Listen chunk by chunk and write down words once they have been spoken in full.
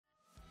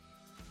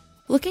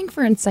Looking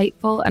for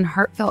insightful and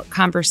heartfelt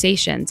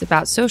conversations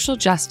about social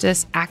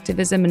justice,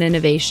 activism, and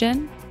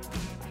innovation?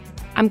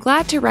 I'm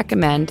glad to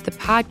recommend the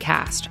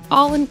podcast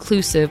All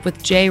Inclusive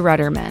with Jay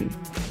Rudderman.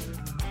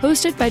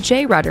 Hosted by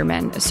Jay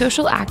Rudderman, a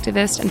social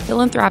activist and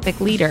philanthropic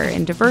leader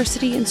in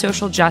diversity and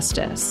social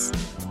justice.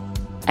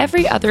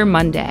 Every other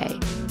Monday,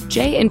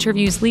 Jay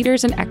interviews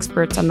leaders and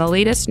experts on the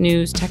latest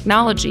news,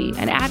 technology,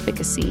 and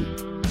advocacy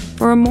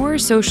for a more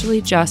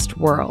socially just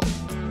world.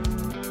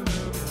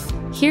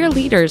 Hear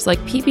leaders like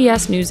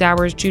PBS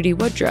NewsHour's Judy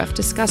Woodruff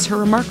discuss her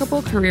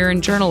remarkable career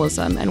in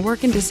journalism and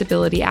work in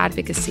disability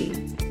advocacy.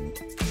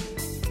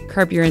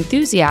 Curb Your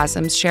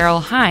Enthusiasm's Cheryl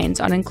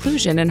Hines on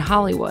inclusion in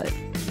Hollywood.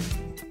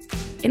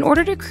 In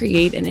order to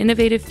create an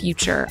innovative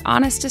future,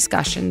 honest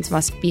discussions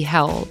must be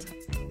held.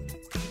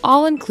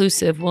 All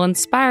Inclusive will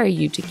inspire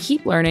you to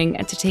keep learning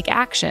and to take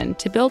action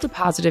to build a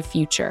positive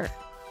future.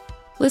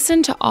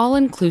 Listen to All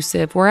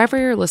Inclusive wherever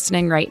you're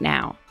listening right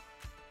now.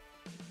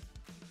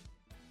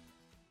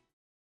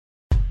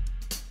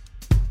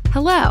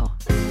 Hello.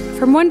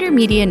 From Wonder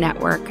Media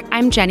Network,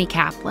 I'm Jenny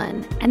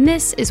Kaplan, and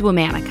this is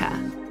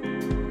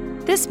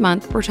Womanica. This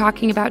month, we're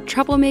talking about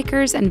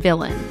troublemakers and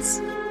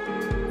villains.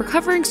 We're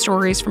covering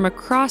stories from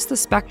across the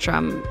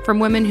spectrum, from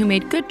women who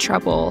made good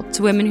trouble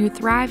to women who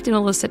thrived in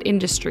illicit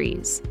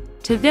industries,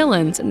 to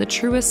villains in the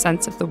truest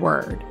sense of the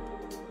word.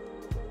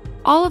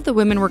 All of the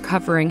women we're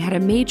covering had a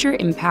major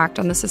impact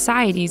on the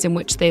societies in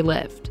which they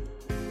lived.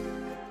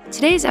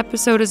 Today's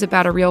episode is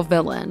about a real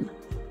villain.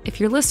 If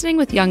you're listening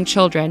with young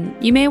children,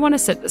 you may want to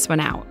sit this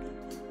one out.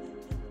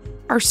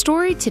 Our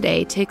story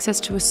today takes us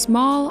to a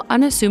small,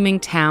 unassuming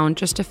town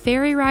just a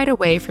ferry ride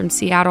away from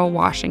Seattle,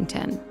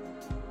 Washington.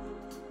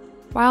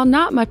 While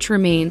not much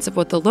remains of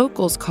what the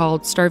locals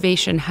called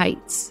Starvation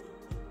Heights,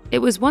 it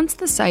was once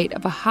the site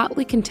of a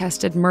hotly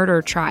contested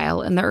murder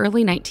trial in the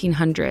early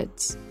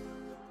 1900s.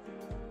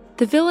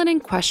 The villain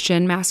in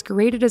question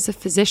masqueraded as a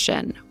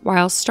physician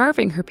while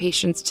starving her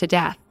patients to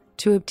death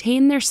to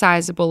obtain their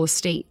sizable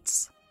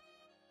estates.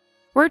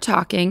 We're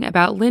talking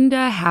about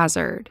Linda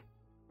Hazzard.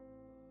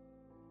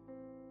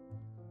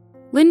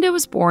 Linda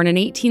was born in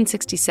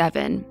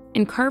 1867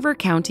 in Carver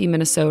County,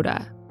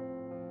 Minnesota.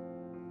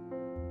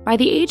 By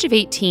the age of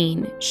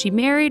 18, she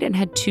married and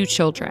had 2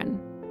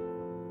 children.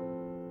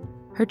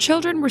 Her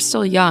children were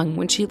still young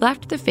when she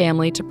left the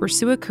family to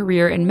pursue a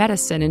career in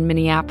medicine in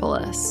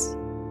Minneapolis.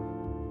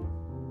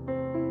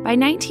 By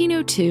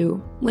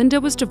 1902,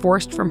 Linda was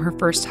divorced from her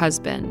first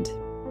husband.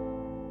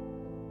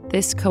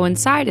 This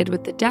coincided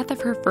with the death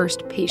of her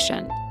first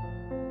patient.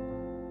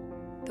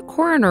 The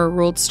coroner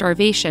ruled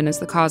starvation as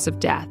the cause of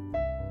death.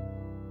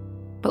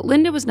 But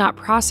Linda was not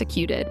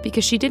prosecuted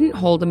because she didn't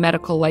hold a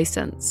medical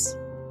license.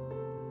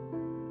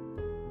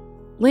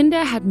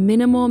 Linda had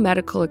minimal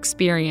medical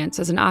experience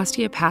as an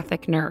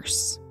osteopathic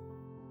nurse.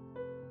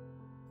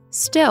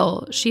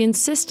 Still, she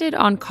insisted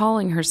on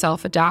calling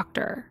herself a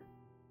doctor.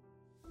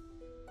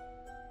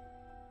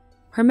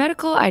 Her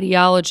medical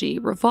ideology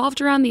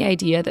revolved around the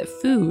idea that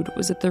food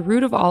was at the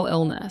root of all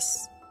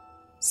illness.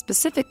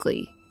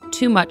 Specifically,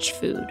 too much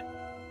food.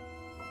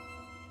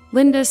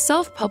 Linda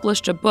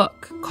self-published a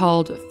book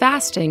called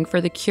Fasting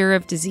for the Cure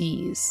of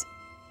Disease,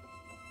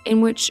 in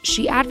which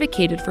she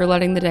advocated for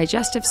letting the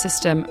digestive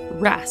system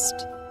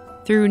rest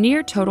through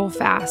near-total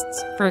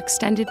fasts for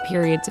extended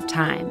periods of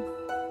time.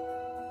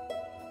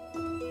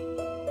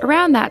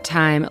 Around that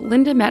time,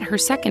 Linda met her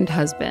second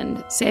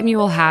husband,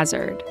 Samuel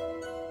Hazzard.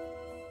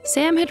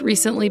 Sam had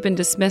recently been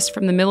dismissed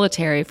from the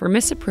military for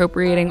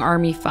misappropriating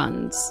Army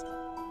funds.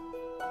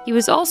 He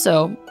was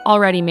also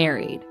already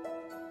married.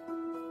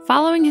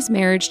 Following his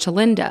marriage to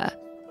Linda,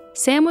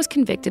 Sam was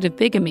convicted of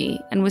bigamy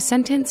and was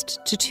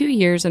sentenced to 2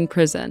 years in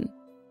prison.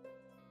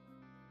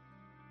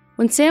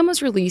 When Sam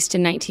was released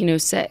in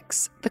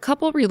 1906, the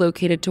couple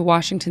relocated to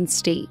Washington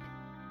State,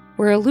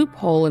 where a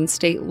loophole in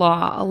state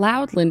law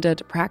allowed Linda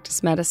to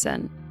practice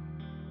medicine.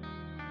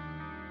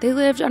 They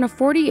lived on a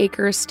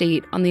 40-acre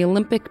estate on the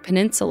Olympic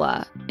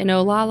Peninsula in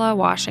Olalla,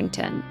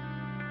 Washington.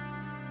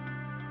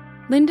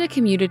 Linda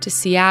commuted to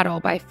Seattle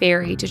by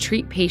ferry to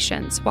treat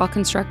patients while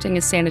constructing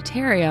a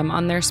sanitarium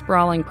on their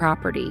sprawling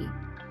property.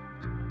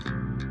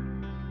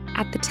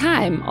 At the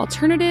time,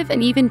 alternative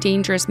and even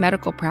dangerous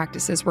medical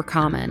practices were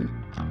common.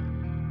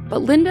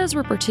 But Linda's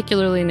were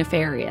particularly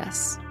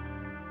nefarious.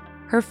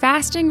 Her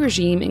fasting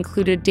regime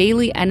included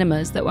daily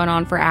enemas that went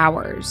on for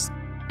hours,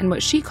 and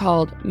what she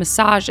called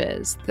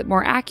massages that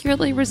more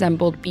accurately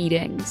resembled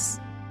beatings.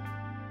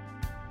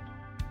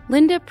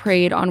 Linda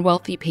preyed on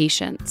wealthy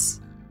patients.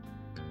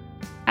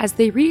 As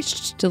they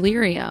reached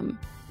delirium,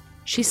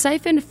 she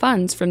siphoned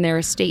funds from their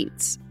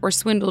estates or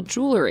swindled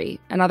jewelry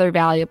and other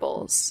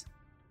valuables.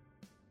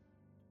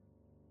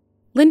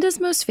 Linda's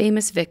most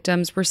famous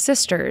victims were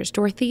sisters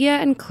Dorothea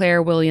and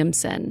Claire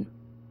Williamson.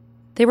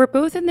 They were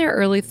both in their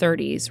early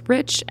 30s,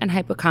 rich and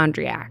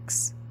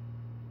hypochondriacs.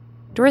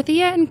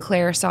 Dorothea and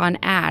Claire saw an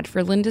ad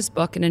for Linda's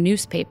book in a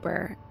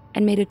newspaper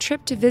and made a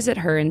trip to visit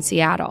her in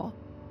Seattle.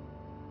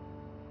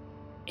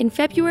 In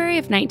February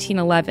of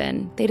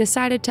 1911, they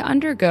decided to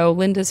undergo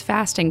Linda's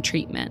fasting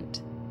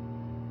treatment.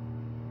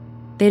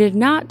 They did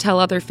not tell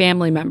other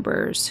family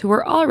members who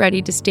were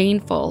already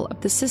disdainful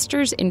of the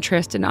sisters'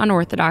 interest in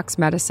unorthodox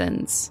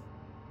medicines.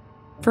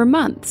 For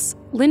months,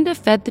 Linda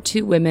fed the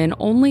two women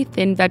only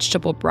thin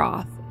vegetable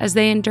broth as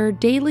they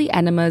endured daily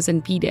enemas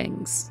and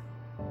beatings.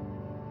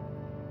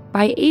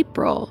 By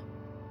April,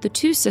 the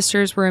two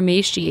sisters were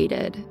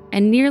emaciated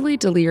and nearly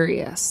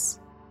delirious.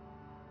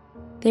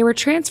 They were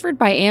transferred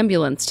by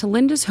ambulance to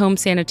Linda's home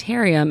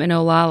sanitarium in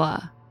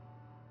Olalla.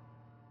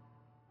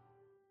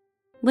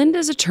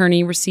 Linda's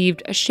attorney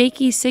received a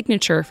shaky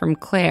signature from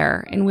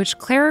Claire in which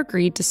Claire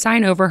agreed to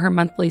sign over her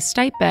monthly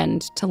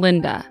stipend to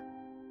Linda.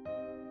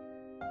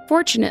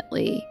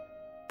 Fortunately,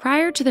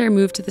 prior to their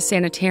move to the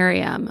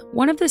sanitarium,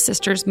 one of the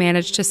sisters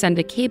managed to send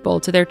a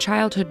cable to their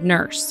childhood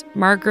nurse,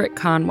 Margaret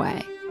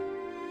Conway.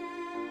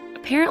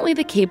 Apparently,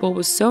 the cable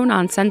was so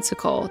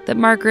nonsensical that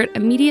Margaret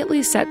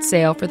immediately set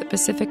sail for the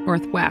Pacific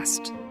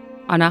Northwest,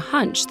 on a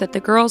hunch that the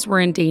girls were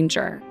in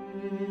danger.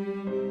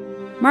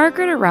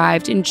 Margaret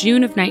arrived in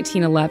June of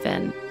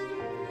 1911.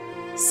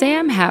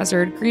 Sam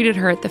Hazzard greeted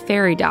her at the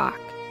ferry dock,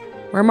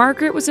 where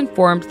Margaret was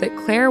informed that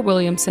Claire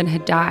Williamson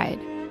had died.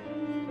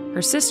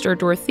 Her sister,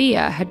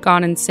 Dorothea, had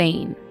gone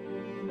insane.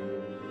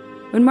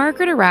 When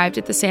Margaret arrived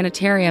at the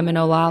sanitarium in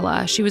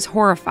Olalla, she was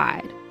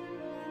horrified.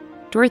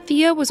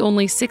 Dorothea was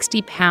only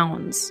 60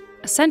 pounds,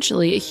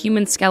 essentially a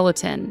human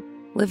skeleton,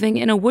 living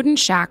in a wooden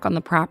shack on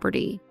the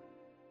property.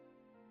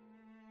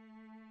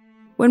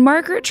 When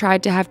Margaret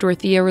tried to have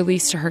Dorothea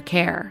released to her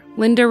care,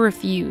 Linda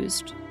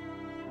refused.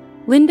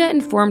 Linda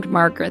informed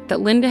Margaret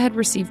that Linda had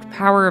received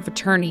power of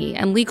attorney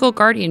and legal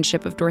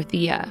guardianship of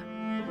Dorothea.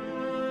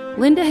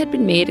 Linda had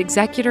been made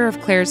executor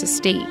of Claire's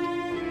estate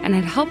and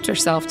had helped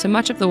herself to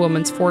much of the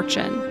woman's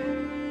fortune.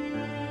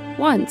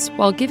 Once,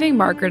 while giving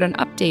Margaret an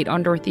update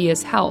on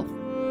Dorothea's health,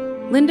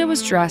 Linda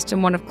was dressed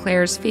in one of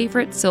Claire's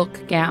favorite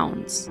silk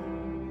gowns.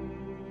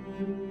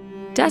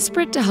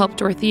 Desperate to help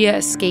Dorothea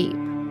escape,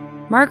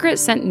 Margaret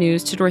sent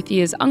news to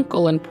Dorothea's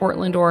uncle in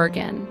Portland,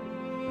 Oregon.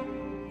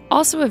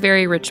 Also a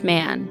very rich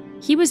man,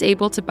 he was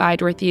able to buy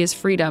Dorothea's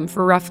freedom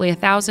for roughly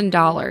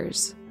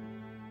 $1,000,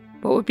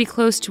 what would be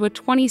close to a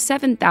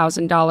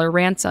 $27,000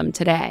 ransom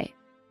today.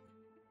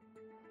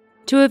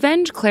 To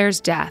avenge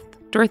Claire's death,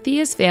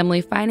 Dorothea's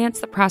family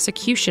financed the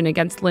prosecution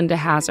against Linda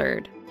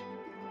Hazzard.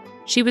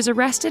 She was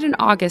arrested in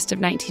August of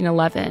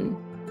 1911,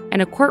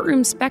 and a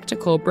courtroom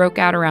spectacle broke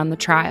out around the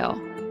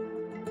trial.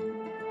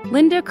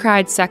 Linda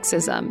cried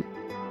sexism.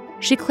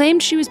 She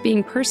claimed she was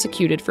being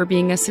persecuted for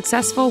being a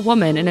successful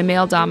woman in a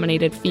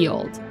male-dominated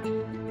field.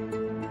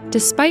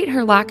 Despite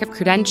her lack of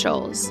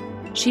credentials,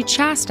 she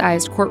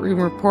chastised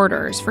courtroom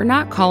reporters for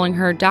not calling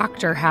her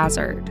Dr.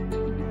 Hazzard.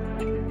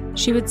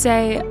 She would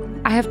say,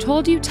 "I have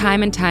told you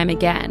time and time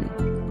again,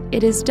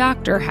 it is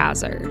Dr.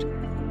 Hazzard.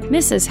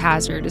 Mrs.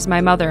 Hazzard is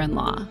my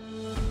mother-in-law."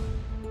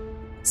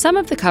 Some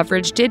of the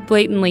coverage did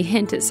blatantly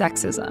hint at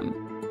sexism.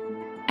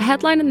 A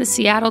headline in the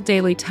Seattle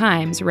Daily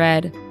Times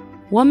read,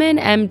 "Woman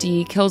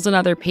MD kills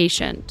another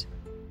patient,"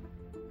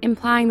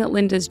 implying that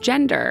Linda's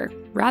gender,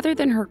 rather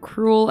than her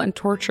cruel and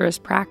torturous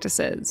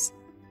practices,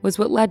 was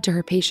what led to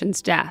her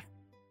patient's death.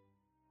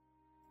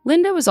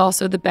 Linda was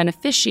also the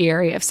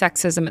beneficiary of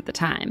sexism at the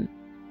time.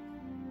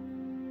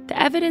 The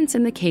evidence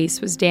in the case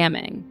was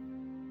damning.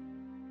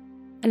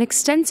 An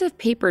extensive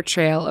paper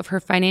trail of her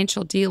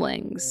financial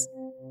dealings,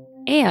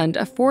 and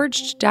a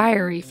forged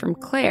diary from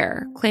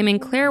Claire claiming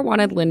Claire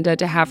wanted Linda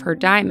to have her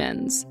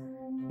diamonds,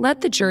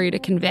 led the jury to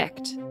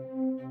convict.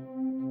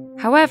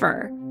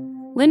 However,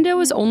 Linda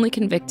was only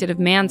convicted of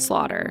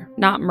manslaughter,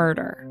 not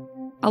murder,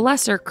 a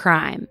lesser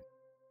crime.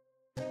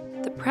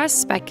 The press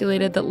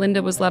speculated that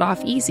Linda was let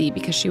off easy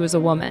because she was a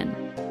woman.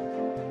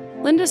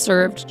 Linda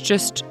served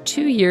just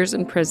 2 years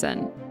in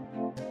prison.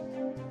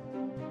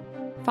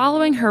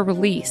 Following her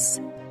release,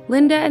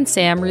 Linda and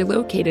Sam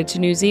relocated to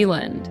New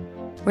Zealand,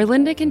 where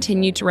Linda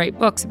continued to write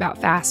books about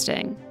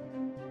fasting.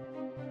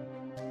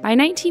 By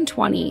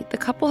 1920, the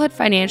couple had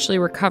financially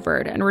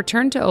recovered and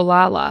returned to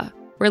Olalla,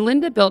 where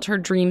Linda built her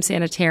dream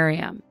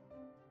sanitarium.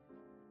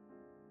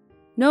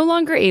 No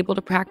longer able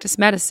to practice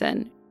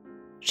medicine,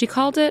 she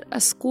called it a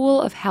school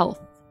of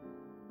health.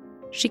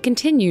 She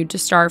continued to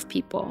starve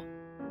people.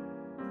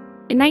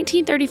 In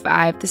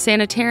 1935, the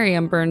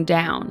sanitarium burned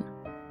down.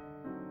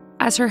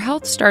 As her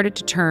health started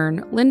to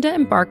turn, Linda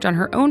embarked on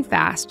her own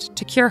fast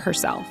to cure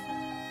herself.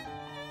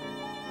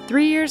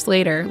 3 years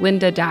later,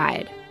 Linda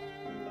died.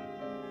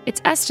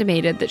 It's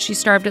estimated that she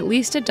starved at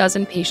least a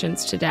dozen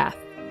patients to death.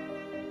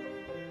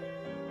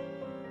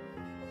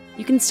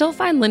 You can still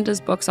find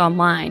Linda's books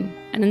online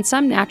and in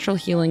some natural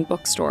healing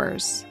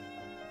bookstores.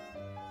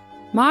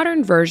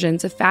 Modern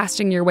versions of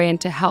fasting your way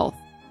into health,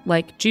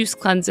 like juice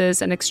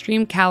cleanses and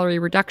extreme calorie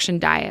reduction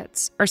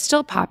diets, are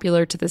still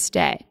popular to this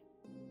day.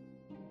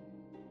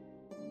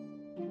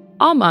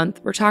 All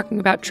month, we're talking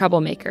about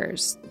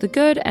troublemakers, the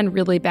good and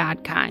really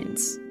bad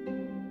kinds.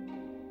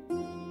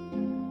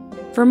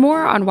 For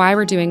more on why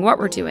we're doing what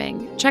we're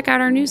doing, check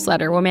out our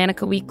newsletter,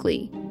 Womanica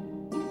Weekly.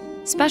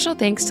 Special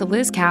thanks to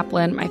Liz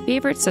Kaplan, my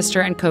favorite sister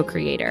and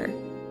co-creator.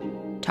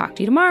 Talk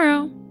to you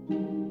tomorrow.